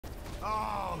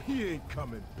Oh, he ain't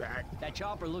coming back. That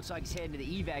chopper looks like it's heading to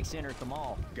the evac center at the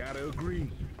mall. Gotta agree.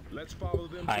 Let's follow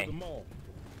them Hi. to the mall.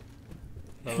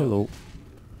 Hello.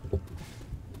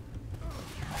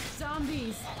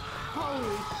 Zombies.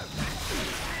 Holy.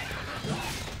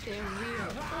 They're real.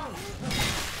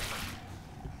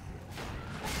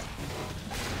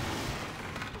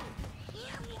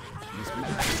 This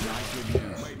map is not good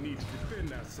news. Might need to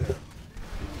defend ourselves.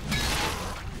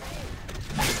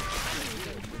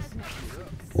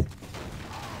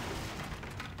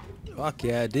 Fuck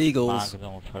yeah, Deagles.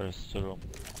 Magnum first room on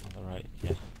the right,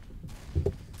 yeah.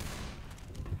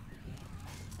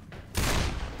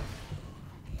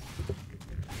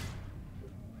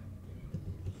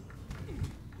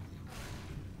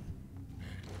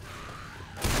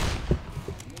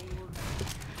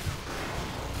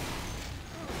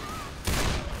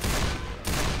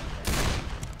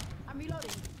 I'm reloading.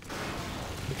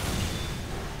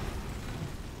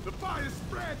 The fire's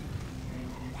spreading.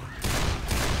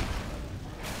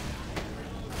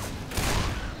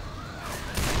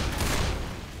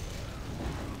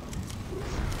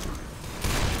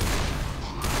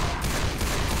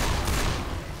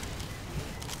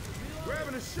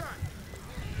 Grabbing a shot.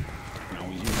 Can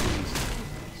always use these.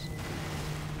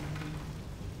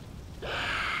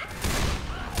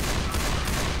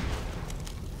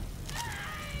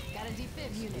 Got a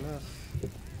defib unit.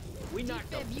 We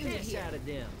knocked the Defib unit piss here. out of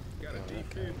them. Got a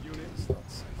defib unit.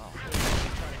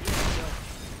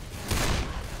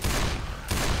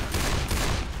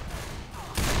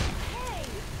 Hey!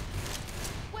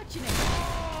 What's your name?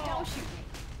 Don't shoot me.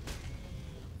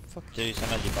 Fuck There is an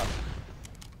magic bug.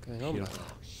 going on? Oh,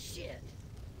 shit.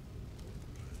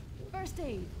 First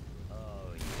aid. Oh,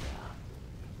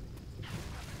 yeah.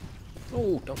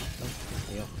 Oh, don't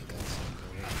pick me up, you guys.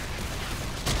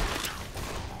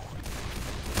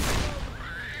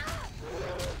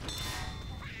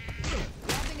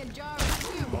 Grabbing a jar of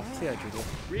soup. Off the edge with you.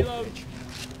 Reload.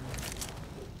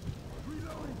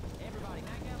 Everybody,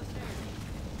 back down the stairs.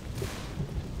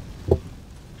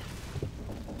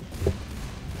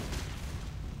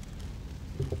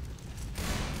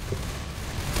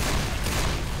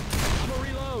 I'm gonna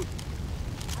reload.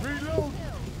 Reload.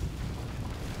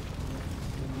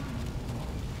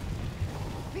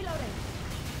 Reloading.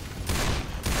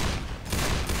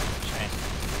 Chain.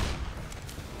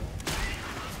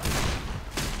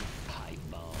 Pipe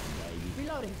bomb, baby.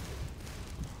 Reloading.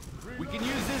 We can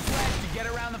use this ledge to get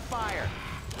around the fire.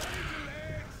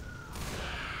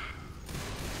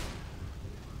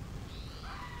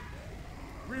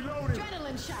 Reloading.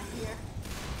 Adrenaline shot here.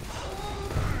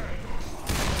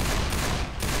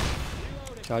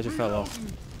 Charger fell off.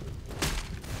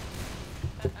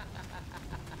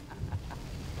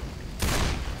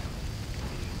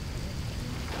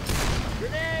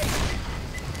 Grenade!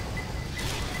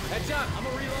 Heads up, I'm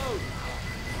gonna reload.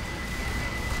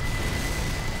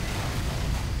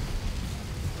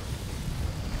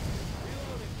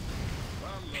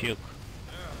 Puke.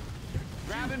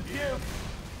 Grabbing puke.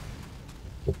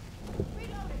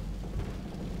 Reloading.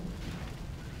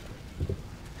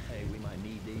 Hey, we might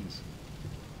need these.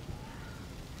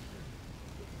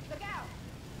 Look out.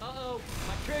 Uh-oh,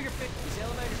 my trigger pick. This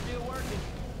elevator's still working.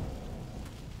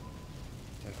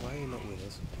 Jack, why are you not with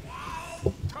us?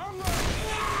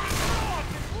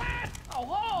 Oh,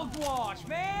 hogwash,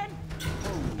 man!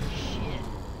 Holy shit.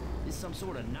 This some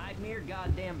sort of nightmare,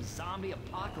 goddamn zombie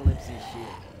apocalypse and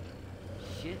shit.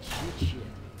 Shit. What the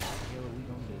hell are we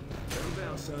gonna do? Settle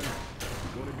down, son.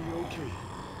 You're gonna be okay.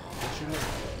 What's your name?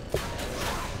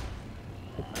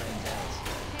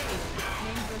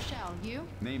 Hey, name's Rochelle. You?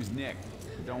 Name's Nick.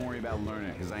 Don't worry about learning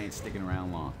it, because I ain't sticking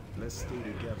around long. Let's stay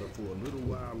together for a little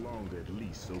while longer at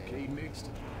least, okay,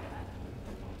 Mixed?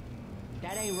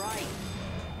 That ain't right.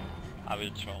 I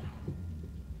will throw.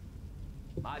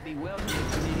 Might be welding it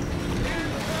for me.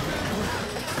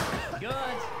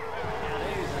 Guns. Now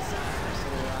there's a sign of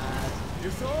civilized.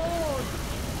 It's on!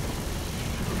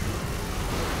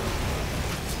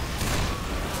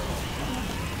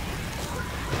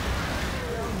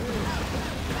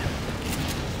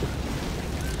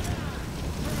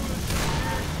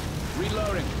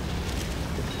 Reloading.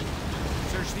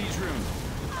 Search these rooms.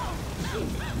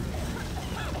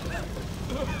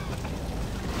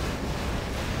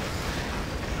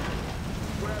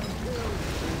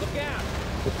 Look out!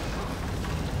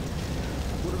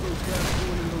 What are those guys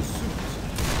doing in those suits?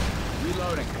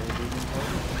 Reloading.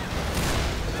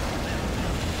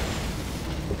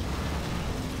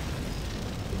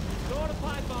 Throw a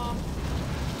pipe bomb.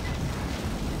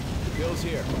 Bill's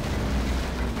here.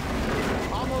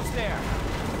 Almost there.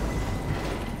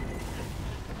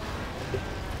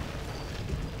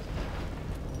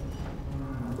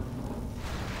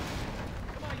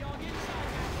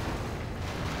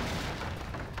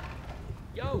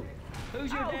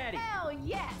 Who's your Oh, daddy? hell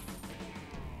yes!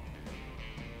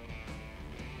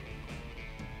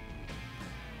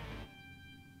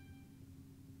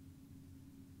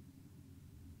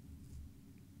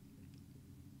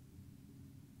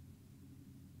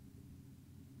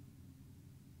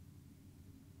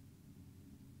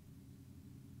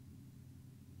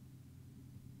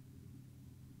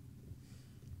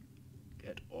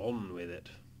 Get on with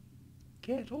it.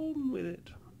 Get on with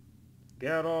it.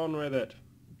 Get on with it.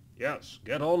 Yes,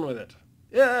 get on with it.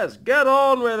 Yes, get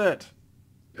on with it.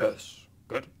 Yes,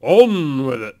 get on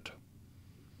with it.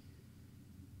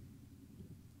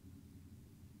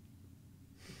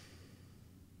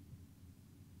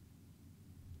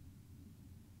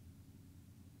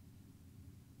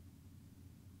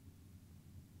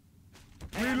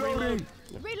 Reloading!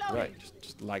 Reloading! Right,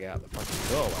 just lag out the fucking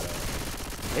door, why don't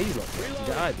you? He's not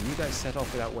connected either. You guys set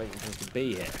off without waiting for us to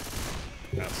be here.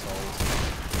 Assholes.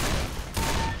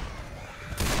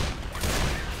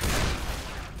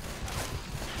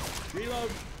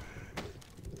 Reload!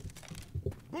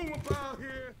 Boom about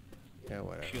here! Yeah,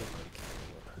 whatever.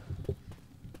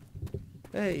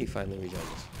 Hey, finally rejoined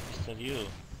us. Mr. You.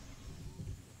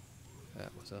 That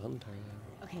was a hunter.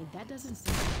 Okay, that doesn't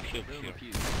sound... Puke here.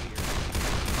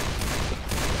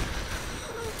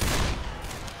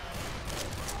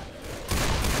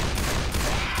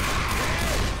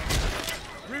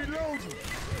 Reloading!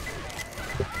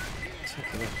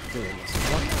 Taking up doing this.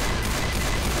 What?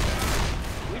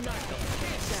 We knocked the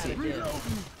piss out of him.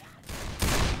 Reloading!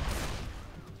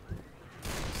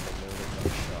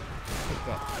 It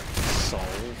got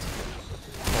solved.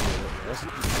 Probably it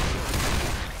wasn't.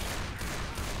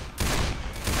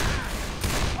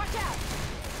 Watch out!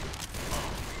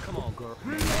 Come on, girl.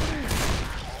 Reloading!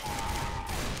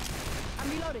 I'm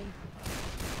reloading.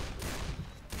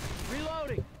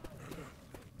 Reloading.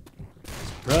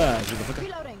 Surprise, motherfucker.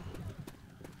 Reloading.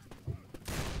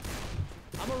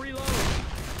 I'm a reload.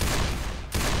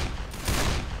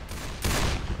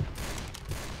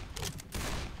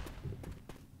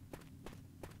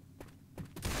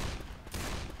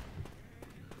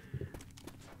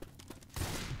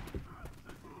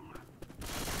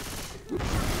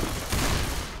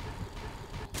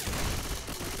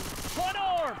 One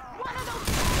arm. One of those...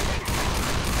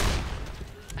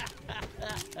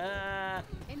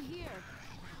 In here.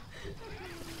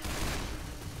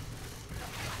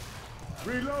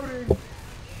 Reloading!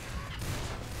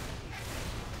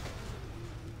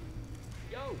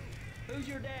 Yo, who's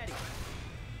your daddy?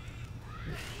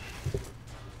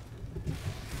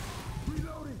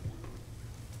 Reloading!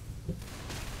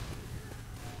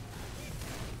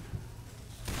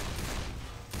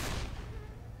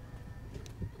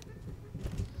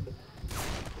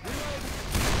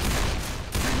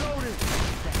 Reloading!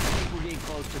 I think we're getting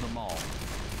close to the mall.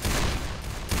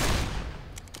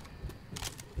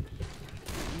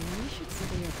 We should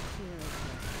stay up clear of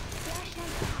her.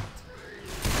 Flashlight out.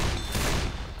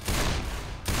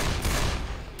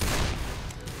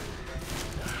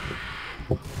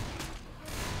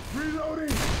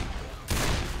 Reloading!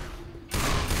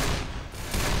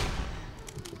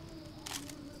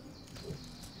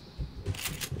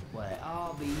 Well,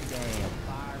 I'll be damned.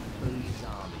 Fireproof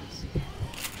zombies.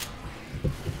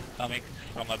 Coming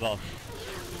from above.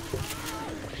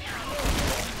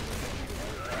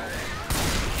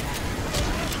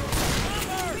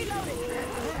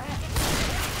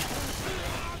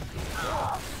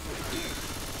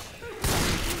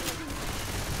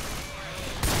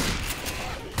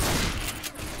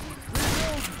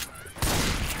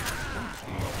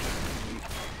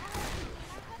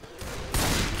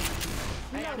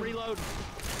 Hey, I'm reloading.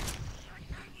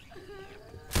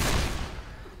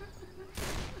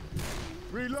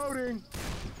 Reloading!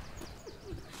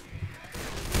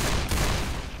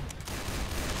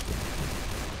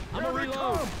 I'm a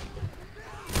reload.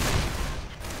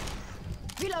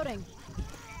 Reloading.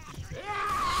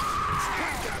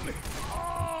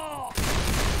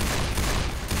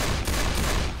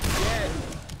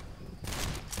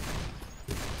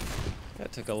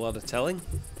 That took a lot of telling.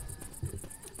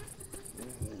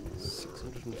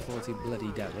 640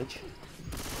 bloody damage.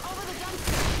 Over the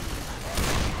dumpster.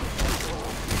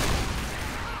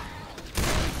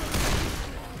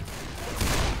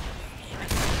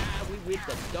 Ah, we whipped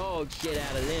the dog shit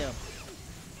out of them.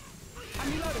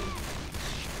 I'm reloading.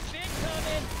 Shit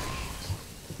coming.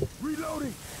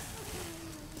 Reloading!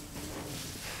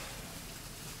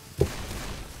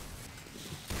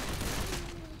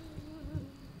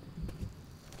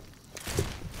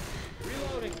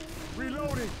 Reloading.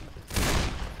 Reloading!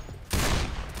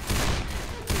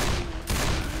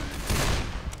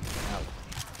 Ow.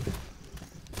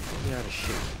 Let me out of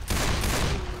shit.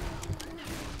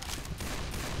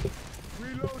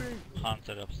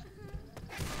 Hunter-ups.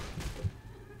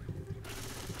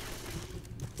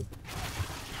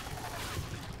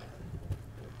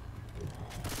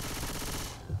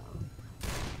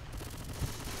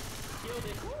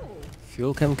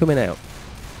 Fuel can coming out.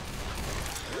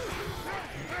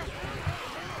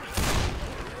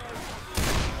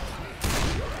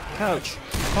 Coach,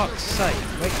 fuck's sake,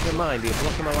 make your mind, are you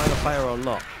blocking my line of fire or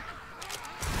not?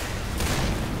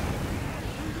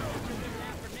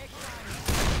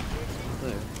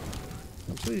 No.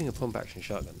 I'm still using a pump action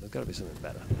shotgun, there's got to be something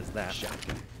better. There's that.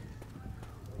 Shotgun.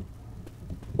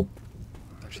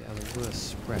 Actually, I have a worse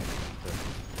spread.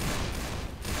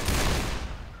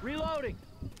 Reloading.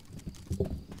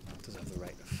 Does have the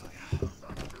rate of fire.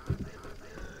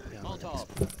 Yeah, Molotov.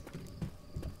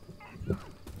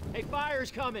 Hey,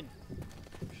 fire's coming.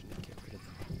 Shouldn't get rid of them.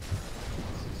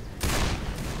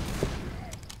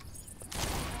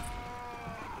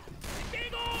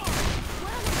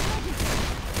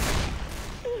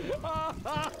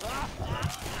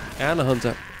 And a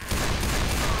hunter.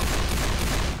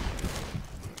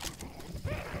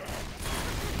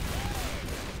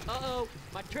 Uh-oh,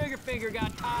 my trigger finger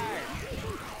got tired.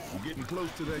 I'm getting close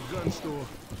to that gun store.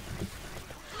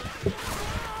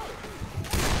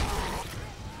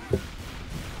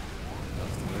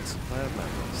 Supply of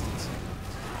magazines.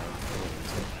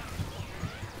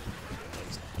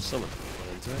 Someone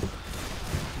went into it.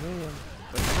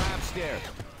 Let's try upstairs.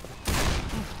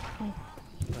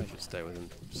 I should stay within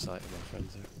sight of my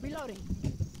friends here. Reloading.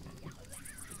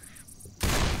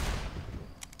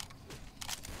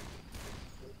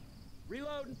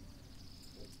 Reloading.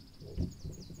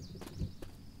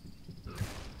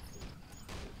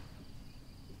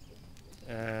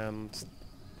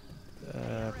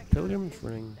 Pilgrim's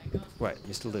running. Wait,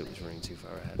 Mr. Luke was running too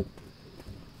far ahead.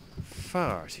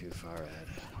 Far too far ahead.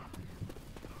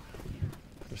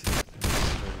 There's a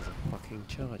fucking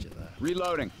charger there.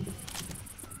 Reloading.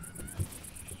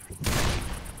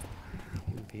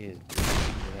 He is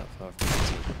that far from the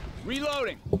team.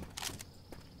 Reloading.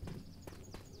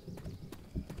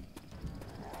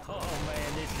 Oh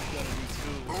man, this is gonna be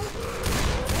cool.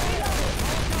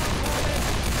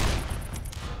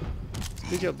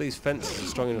 Good job these fences are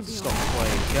strong enough to stop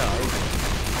playing cars.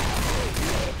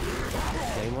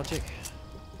 Game logic.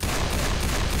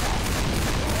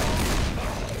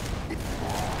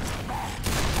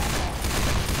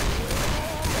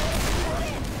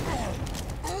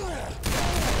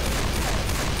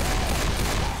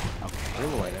 Okay,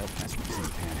 bring away now. That's what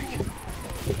doesn't panic.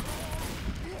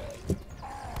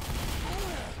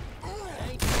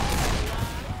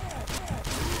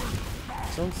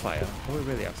 It's on fire. All we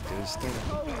really have to do is stay the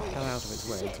hell out of its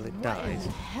way until it dies. What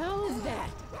the hell is that?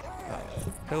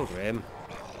 Right. Pilgrim.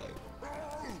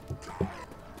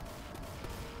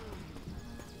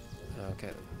 Okay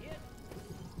then.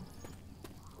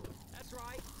 That's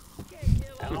right.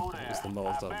 It's the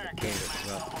Molotov that killed it as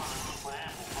well.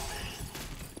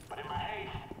 But in my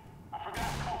haste, I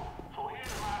forgot coal. So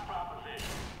here's my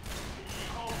proposition. If you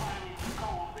go find me some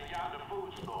coal beyond the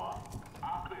food store,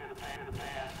 I'll clear the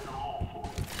path to the mall for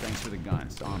you. Thanks for the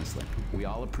guns, honestly. We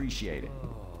all appreciate it.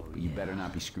 But you better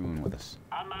not be screwing with us.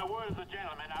 On my word as a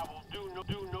gentleman, I will do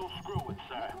no screwing,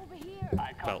 sir. Over here.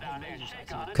 I come Well, down there and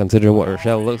shake on it. considering what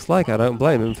Rochelle looks like, I don't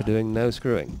blame him for doing no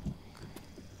screwing.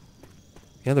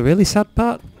 You know the really sad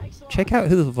part? Check out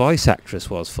who the voice actress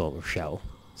was for Rochelle.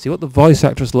 See what the voice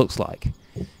actress looks like.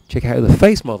 Check out who the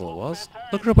face model was.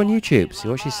 Look her up on YouTube. See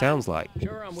what she sounds like.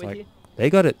 Sure, I'm It's with like you. they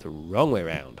got it the wrong way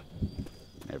round.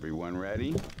 Everyone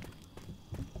ready?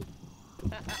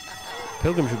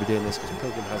 Pilgrim should be doing this because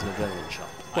Pilgrim has an adrenaline shot.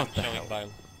 What I'm the showing hell? Bile.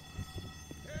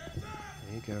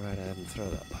 You go right ahead and throw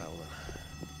that pile then.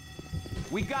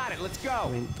 We got it. Let's go. I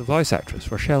mean, the voice actress,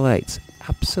 Rochelle Yates,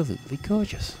 absolutely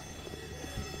gorgeous.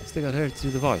 Still got her to do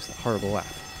the voice, that horrible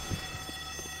laugh.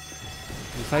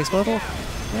 And the face model?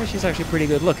 Yeah, she's actually pretty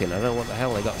good looking. I don't know what the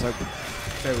hell they got so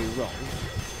very wrong.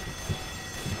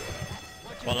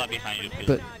 Voila behind you, Phil.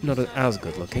 But not as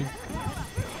good looking.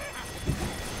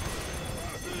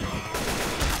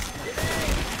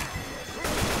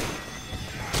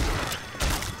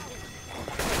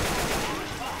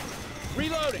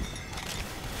 Reloading.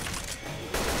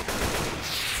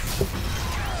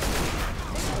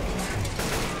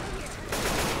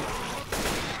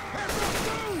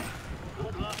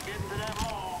 Good luck getting to that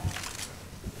mall.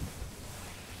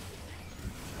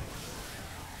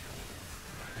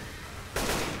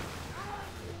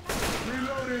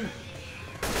 Reloading.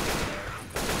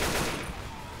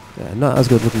 Yeah, not as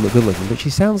good looking, but good looking. But she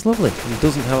sounds lovely and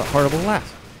doesn't have a horrible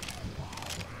laugh.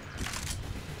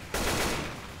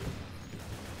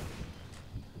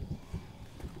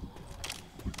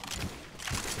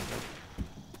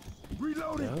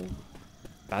 Reloading. No.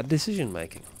 Bad decision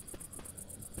making.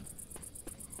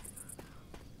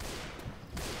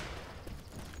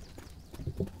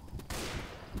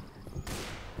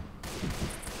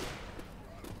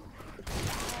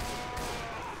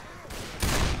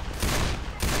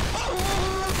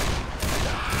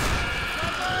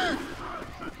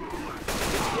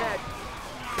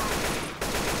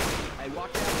 Hey, watch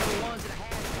out for the ones that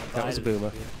have That was a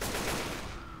boomer.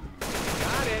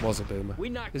 Got it. Was a boomer. We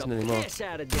knocked Isn't the anymore. piss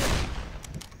out of them.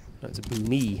 That's a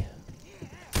boomie.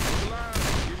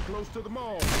 Getting close to the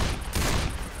mall.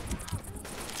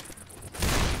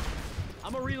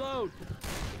 I'm gonna reload.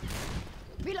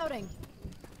 Reloading.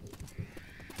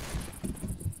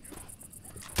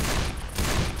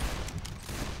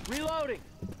 Reloading.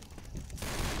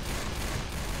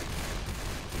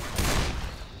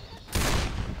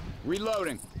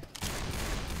 Reloading.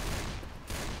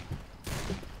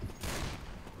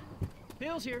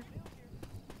 Bill's here.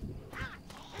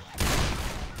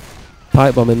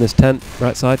 Pipe bomb in this tent,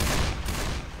 right side.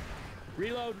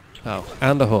 Reload. Oh,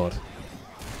 and a horde.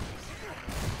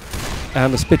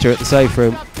 And a spitter at the safe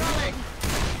room. Stop coming.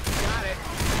 Got it.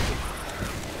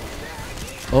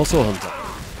 Also a hunter.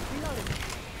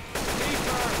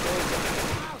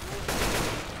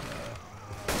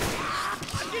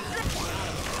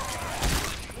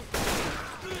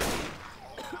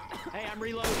 Hey, I'm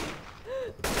reloading.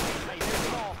 Hey, there's the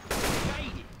ball.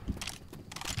 Made it.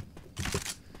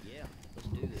 Yeah, let's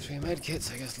do this. 3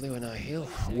 medkits, I guess Lou and I heal.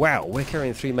 Wow, we're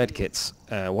carrying 3 medkits.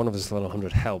 One of us is on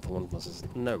 100 health, and one of us has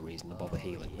no reason to bother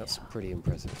healing. That's pretty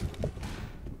impressive.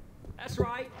 That's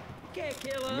right. Can't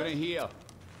kill us. I'm gonna heal.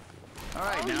 All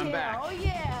right, Oh now I'm yeah, back. oh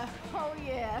yeah, oh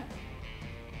yeah.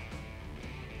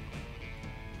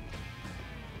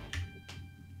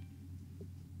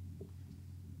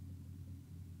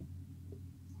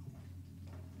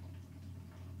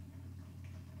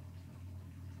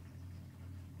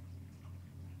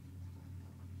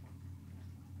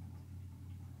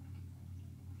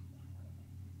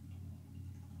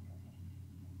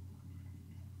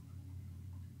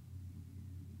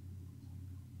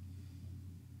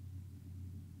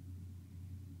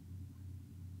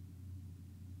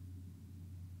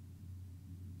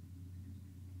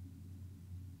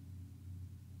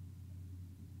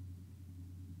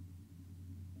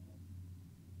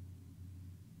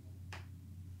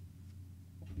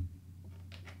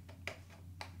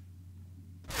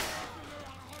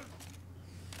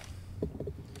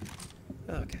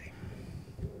 Okay.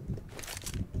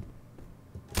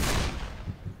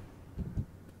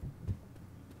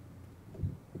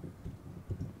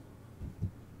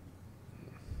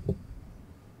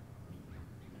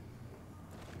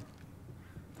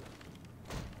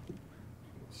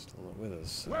 Still not with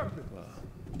us. Well,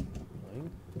 boing.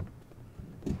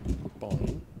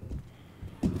 Boing.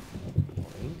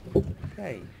 Boing.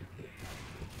 Hey.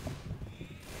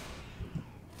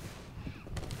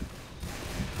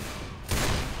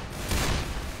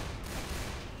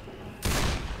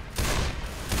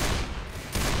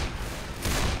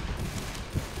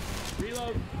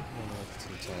 Reload.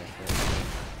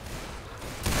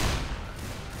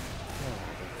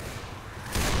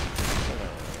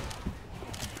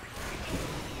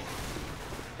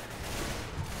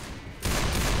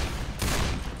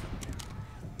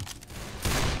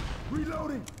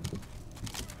 Reloading.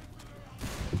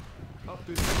 Up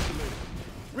this escalator.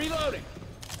 Reloading.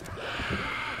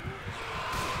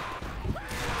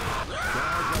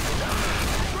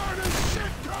 Burning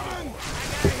shit coming. I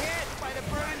got hit by the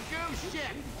burning goose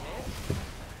shit.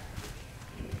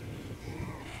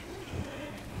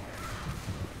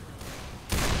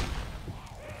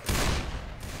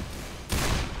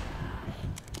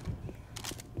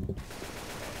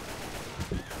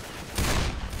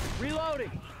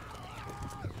 Reloading.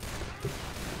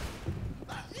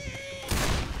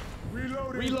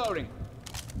 Reloading. Reloading.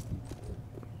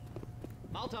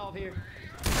 Molotov here.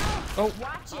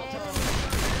 Watch it.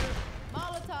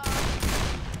 Molotov.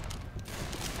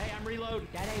 Hey, I'm reloading.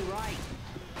 That ain't right.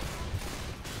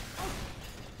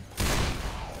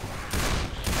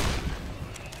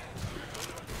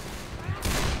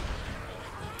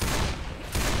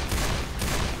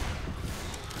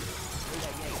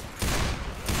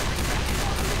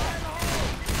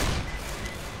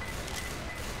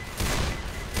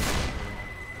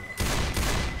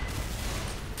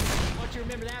 Want you to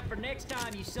remember that for next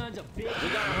time, you sons of bitches. We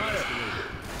got a hunter.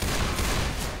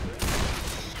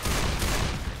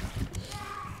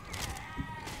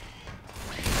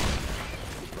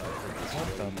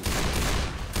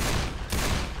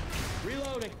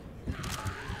 Reloading.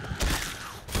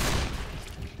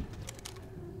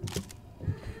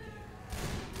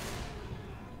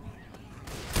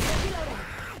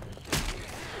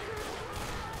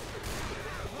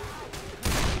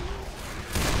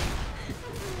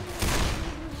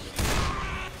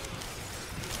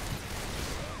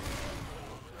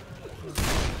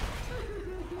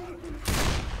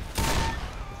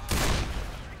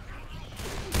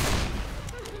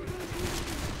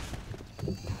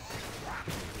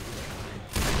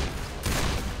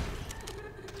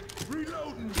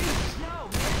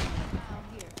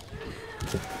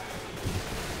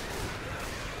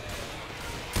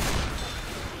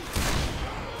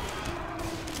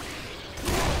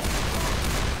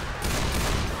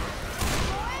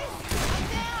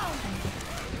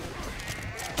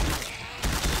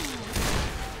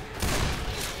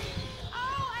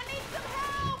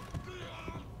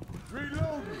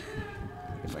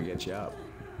 patch you up.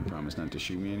 Promise not to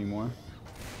shoot me anymore?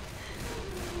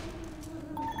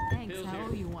 Thanks, how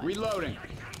owe you one? Reloading!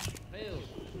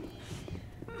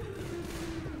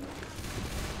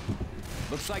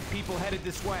 Looks like people headed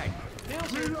this way.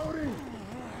 Reloading!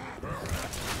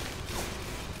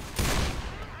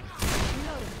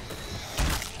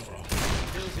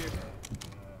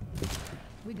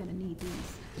 We're gonna need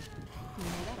these. Yeah,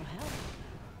 that'll help.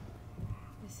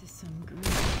 This is some great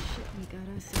shit we got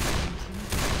ourselves into.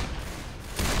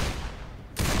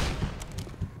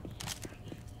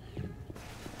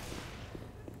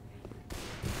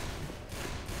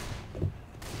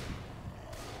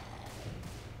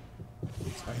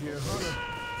 I hear Hunter.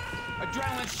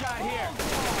 Adrenaline shot here!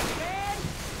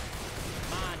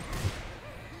 Come on.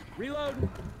 Reload.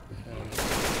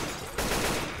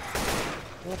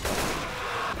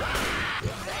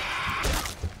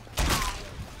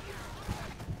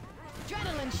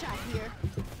 Adrenaline shot here.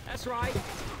 That's right.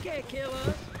 Can't kill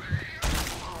us.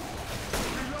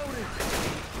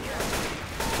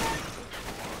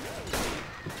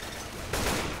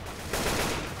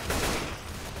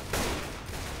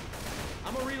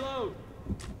 I'm gonna reload.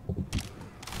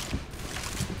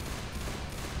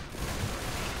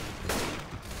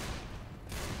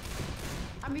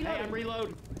 I'm reloading. Hey, I'm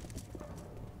reloading.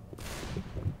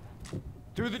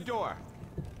 Through the door.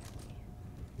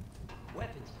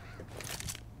 Weapons.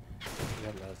 We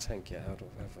haven't had a tank yet, have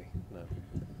we? No.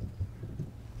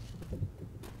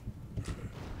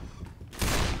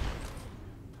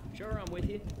 Sure, I'm with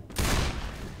you.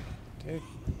 Dude,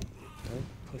 don't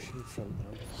push in front,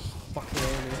 man. Fucking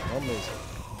enemy on these.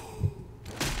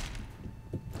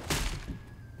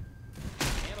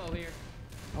 Ammo here.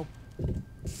 Oh,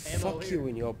 Ammo fuck here. you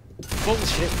and your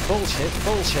bullshit, bullshit,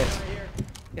 bullshit. Right here.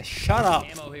 Yeah, shut up.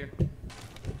 Ammo here.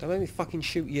 Don't make me fucking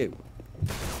shoot you.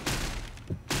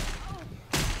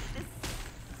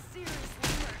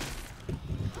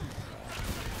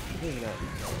 Really not.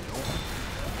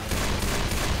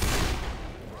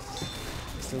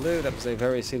 Mr. Lou, that was a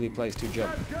very silly place to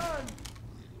jump.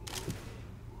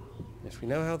 If we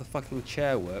know how the fucking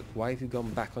chair worked, why have you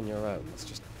gone back on your own? That's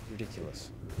just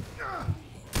ridiculous.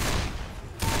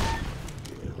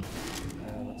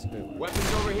 Let's move.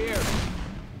 Weapons over here.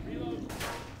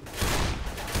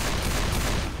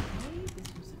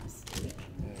 This was a mistake.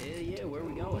 Yeah, where are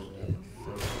we going?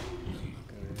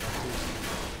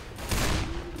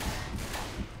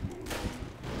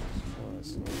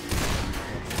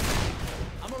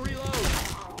 I'm gonna reload.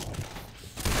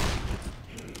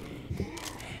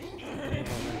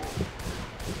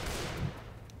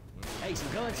 Hey,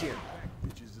 some guns here.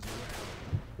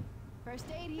 First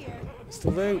aid here.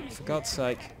 Mr. Lou, for God's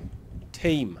sake,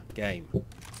 team game.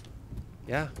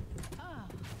 Yeah? Ah.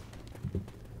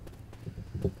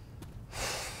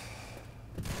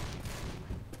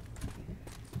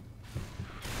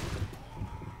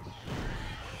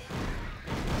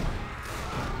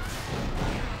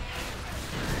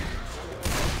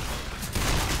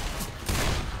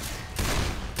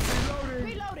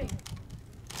 Reloading.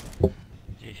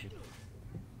 Jesus.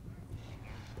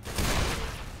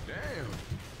 Damn,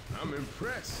 I'm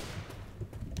impressed.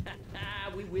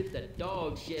 We whipped the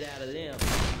dog shit out of them.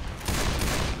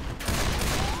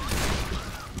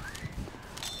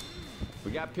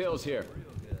 We got pills here.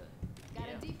 Got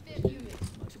a defib unit.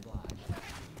 Much obliged.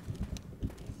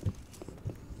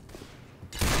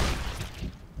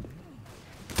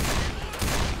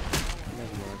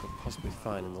 Never mind, I could possibly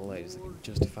find in the ladies that could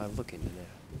justify looking in there.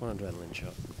 One adrenaline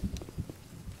shot.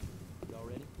 Y'all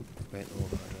ready? Wait, all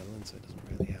the adrenaline, so it doesn't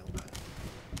really help.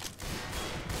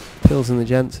 Pills in the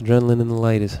gents, adrenaline in the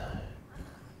ladies.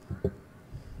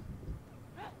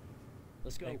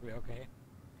 Let's go. We're okay.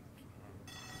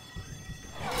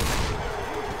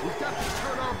 We've got to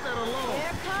turn off that alarm.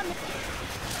 They're coming.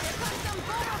 Here comes some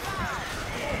Bonobos.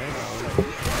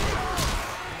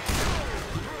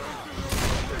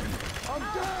 I'm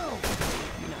down.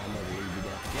 I'm gonna leave you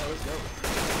down. Yeah, let's go.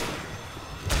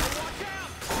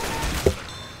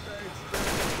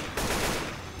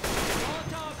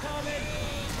 Molotov coming.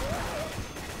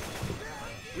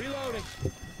 Reloading.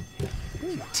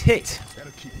 You tit!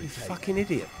 That'll keep me tight. Fucking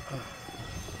idiot.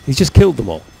 He's just killed them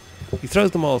all. He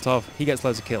throws the Molotov, he gets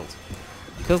loads of kills.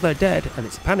 Because they're dead and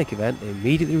it's a panic event, they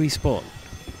immediately respawn.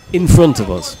 In front of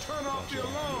us. Turn off the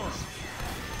alarm.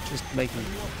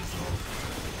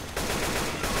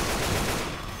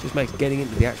 Just makes getting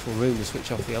into the actual room to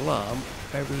switch off the alarm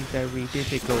very, very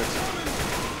difficult.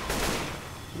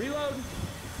 Reload.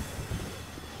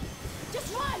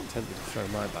 Just run. Tempted to throw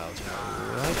my biology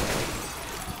out right now.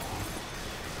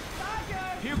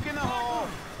 Puke in the hole.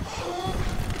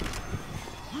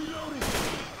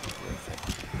 Worth it.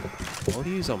 All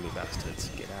you zombie bastards,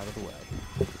 get out of the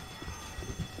way.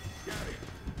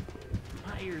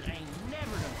 My ears ain't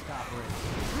never gonna stop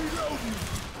ringing.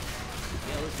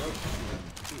 Yeah, let's go.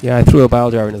 Yeah, I threw a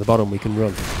bile jar into the bottom, we can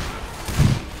run.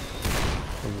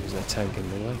 And there's a tank in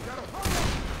the way.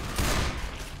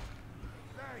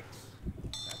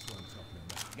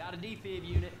 Got a defib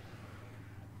unit.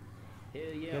 Hell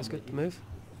yeah. Yeah, it's good to move.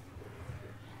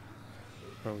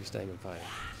 Or are we staying and fighting?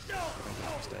 I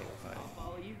think we're staying and fighting. I'll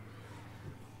follow you.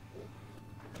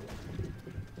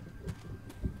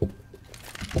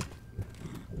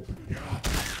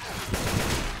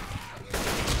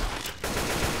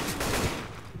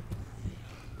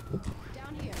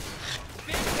 Down here.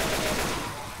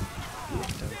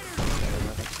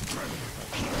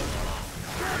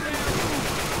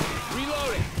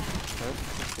 Reloading.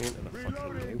 Into the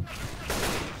fucking goo.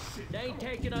 They ain't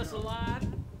taking us alive.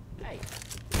 Hey.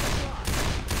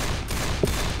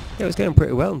 Yeah, it was going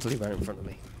pretty well until he ran in front of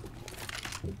me.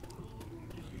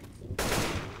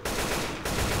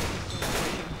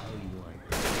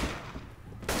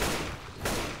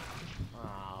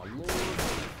 Oh, Lord.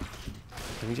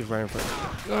 And he just ran in front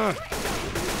of me. Ah!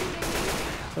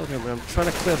 Told him I'm trying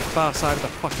to clear the far side of the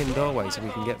fucking doorway so we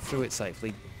can get through it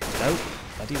safely. Nope,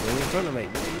 I didn't run in front of me.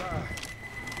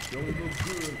 Don't look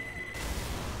good.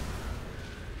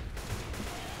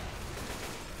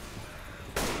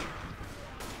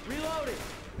 Reloading.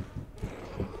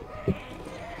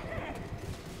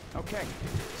 Okay,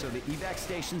 so the evac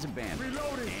station's abandoned.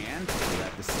 Reloading. And we're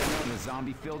at the center of the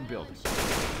zombie-filled building.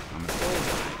 On the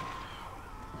bullseye.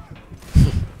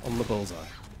 On the bullseye.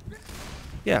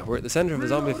 Yeah, we're at the centre of a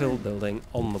zombie-filled building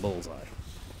on the bullseye.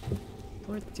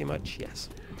 Pretty much, yes.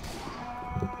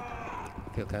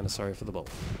 I feel kind of sorry for the bull.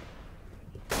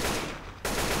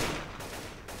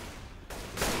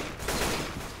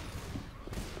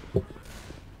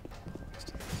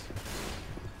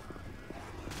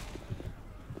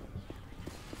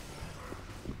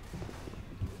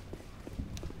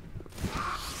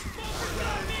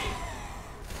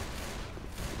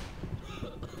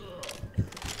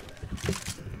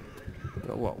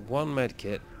 Got what? 1 med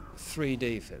kit, 3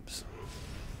 defibs.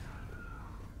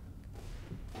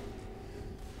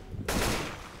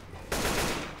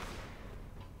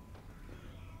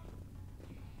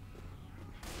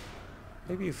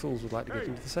 Maybe you fools would like to get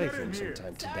into the safe room sometime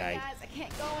Sorry today. guys, I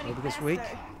can't go any Maybe this faster. week?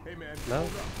 Hey man, No? hold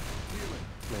up.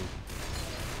 Healing.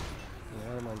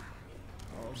 Yeah, man.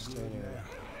 Oh, Just good, yeah.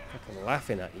 fucking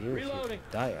laughing at you if you Reloading.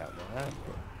 die out there.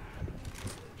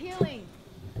 Healing.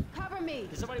 Cover me.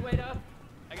 Can somebody wait up?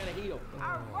 I gotta heal.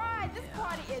 All right, this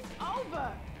party is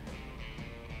over.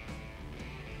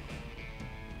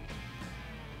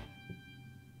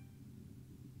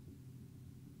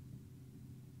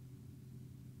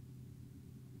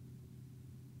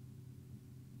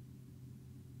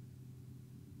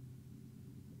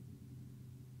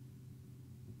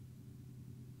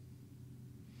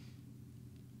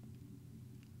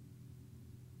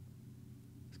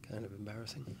 It's kind of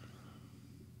embarrassing.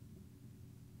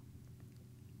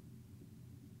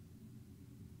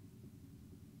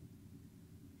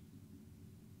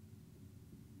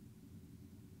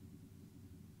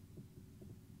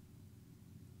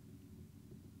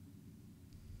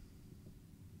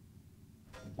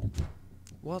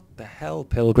 What the hell,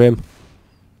 Pilgrim?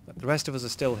 The rest of us are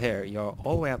still here. You're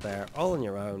all the way out there, all on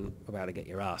your own, about to get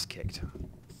your ass kicked.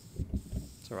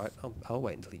 It's alright, I'll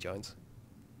wait until he joins.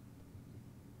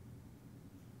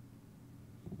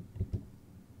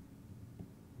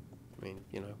 I mean,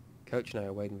 you know, Coach and I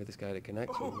are waiting for this guy to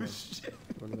connect. Oh, and, shit.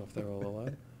 running off there all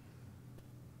alone.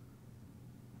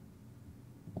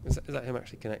 Is that him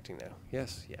actually connecting now?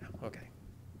 Yes? Yeah, okay.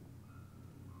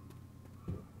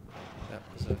 That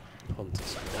was a hunter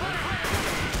squad.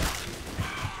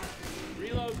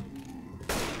 Reload.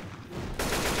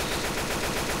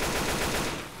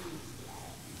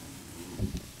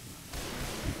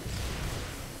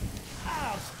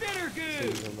 Oh, spitter So goo!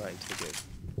 you went right into the good.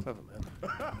 Clever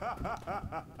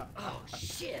man. Oh,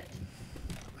 shit.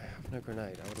 I have no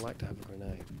grenade. I would like to have a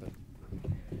grenade, but...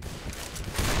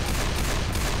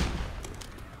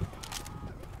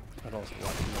 I'd also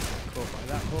like to not get caught by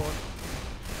that horde.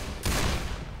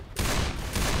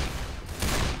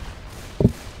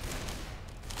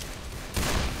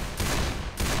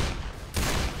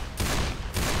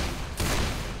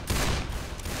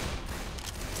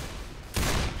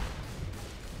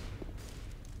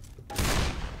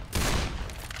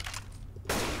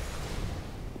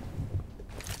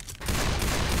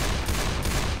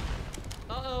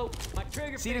 Uh-oh, my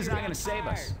trigger Cedar's finger not got gonna save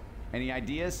us. tired. Any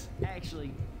ideas?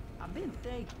 Actually, I've been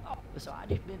thinking. Oh, so I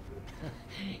just been.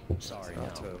 Sorry, There are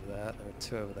no. two over there. There are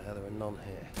two over there. There are none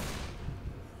here.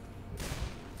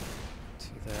 Two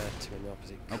there. Two in the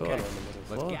opposite corner Okay, on the middle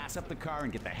let's floor. gas up the car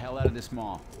and get the hell out of this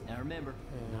mall. Now remember.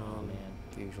 No, man.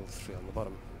 The usual three on the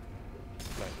bottom.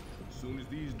 Right. As soon as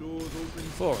these doors open,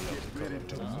 Four on the get opposite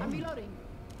ready corner. to I'm reloading.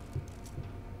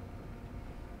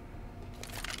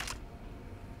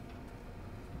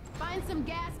 Find some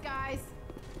gas, guys.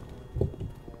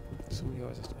 Somebody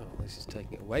always has to, oh, this is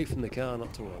taking it away from the car,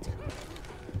 not towards it.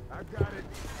 I got it.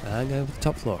 And go to the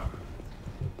top floor.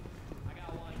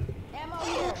 Ammo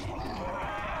here.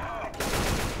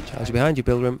 Charge behind you,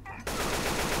 Pilgrim.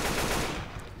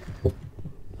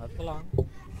 Not for long.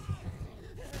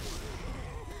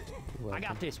 I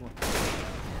got this one.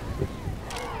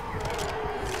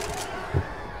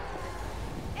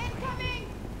 Incoming.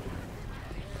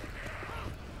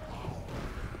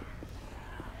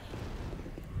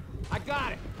 I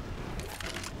got it.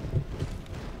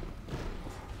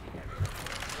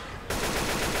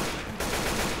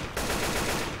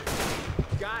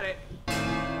 Got it.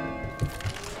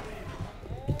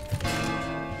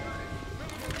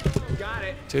 Got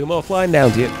it. Two more flying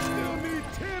down to you. Still need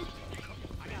 10.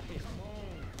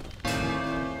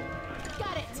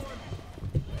 Got it.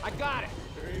 I got it.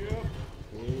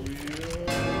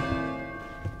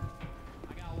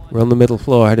 We're on the middle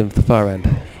floor, heading for the far end. I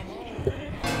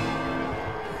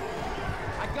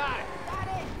got it. Got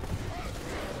it.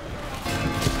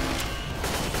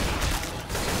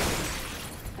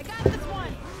 I got this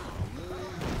one.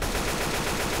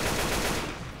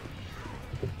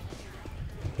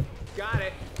 Got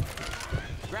it.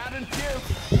 Grabbing two.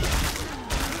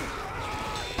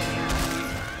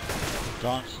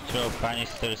 Don't throw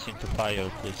canisters into fire,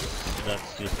 please.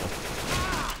 That's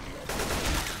useless.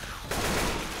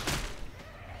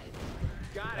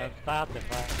 Got it. Start the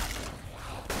fire.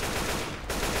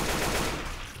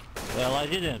 Well, I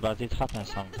didn't, but it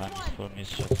happens sometimes for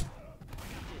mischief.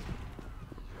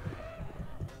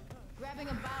 Grabbing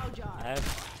a bow jar. I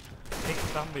have 6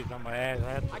 zombies on my ass.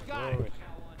 I had to I got throw it. it.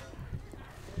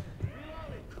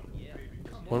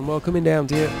 One more coming down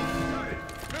to you.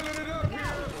 Filling it up.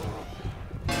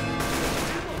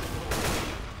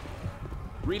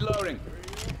 Reloading.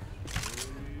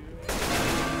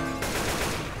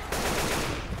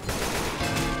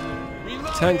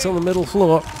 Tanks on the middle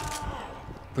floor.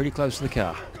 Pretty close to the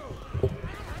car.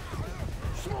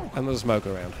 And there's smoke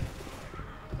around.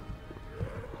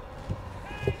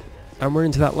 And we're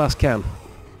into that last can.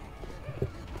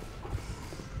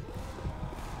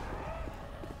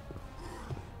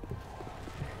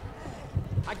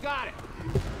 I got it.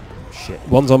 Shit.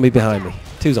 One zombie behind me.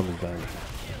 Two zombies behind me.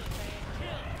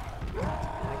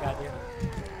 I got you.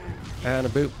 And a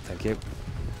boot. Thank you.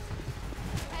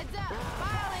 Heads up.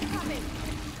 Bottle incoming.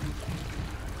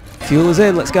 Fuel is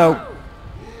in. Let's go.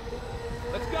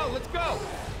 Let's go. Let's go.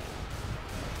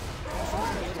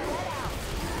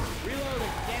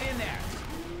 Reloading. Get in there.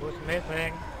 Who's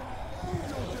missing?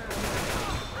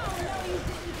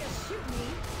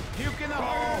 Puke in the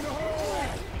hole.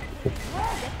 Let's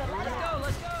go.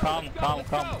 Let's go. Come, let's go, come, let's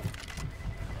come. go.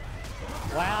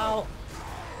 Well,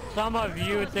 some of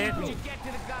you Would didn't you get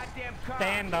to the goddamn car?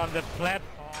 stand on the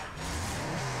platform.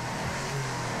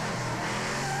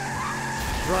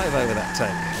 Drive over that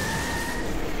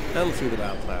tank. And through the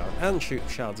battle cloud. And shoot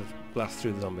shards of glass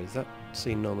through the zombies. That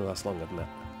scene normally lasts longer than that.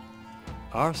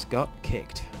 Arse got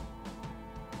kicked.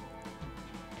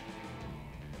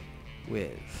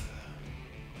 With...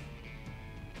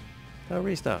 no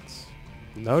restarts.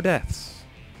 No deaths.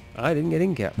 I didn't get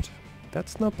in-capped.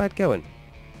 That's not bad going.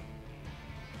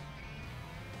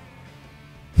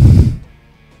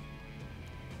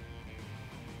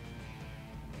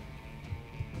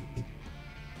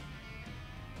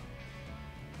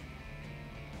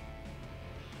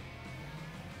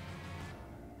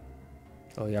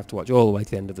 Oh, you have to watch all the way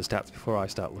to the end of the stats before I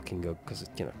start looking good, because,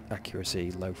 you know,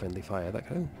 accuracy, low friendly fire, that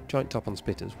kind of joint top on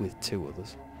spitters with two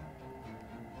others.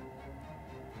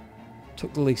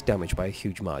 Took the least damage by a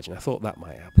huge margin. I thought that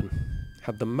might happen.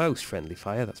 Had the most friendly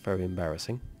fire, that's very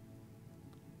embarrassing.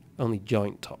 Only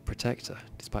joint top protector,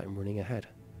 despite him running ahead.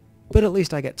 But at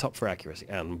least I get top for accuracy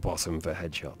and bottom for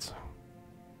headshots.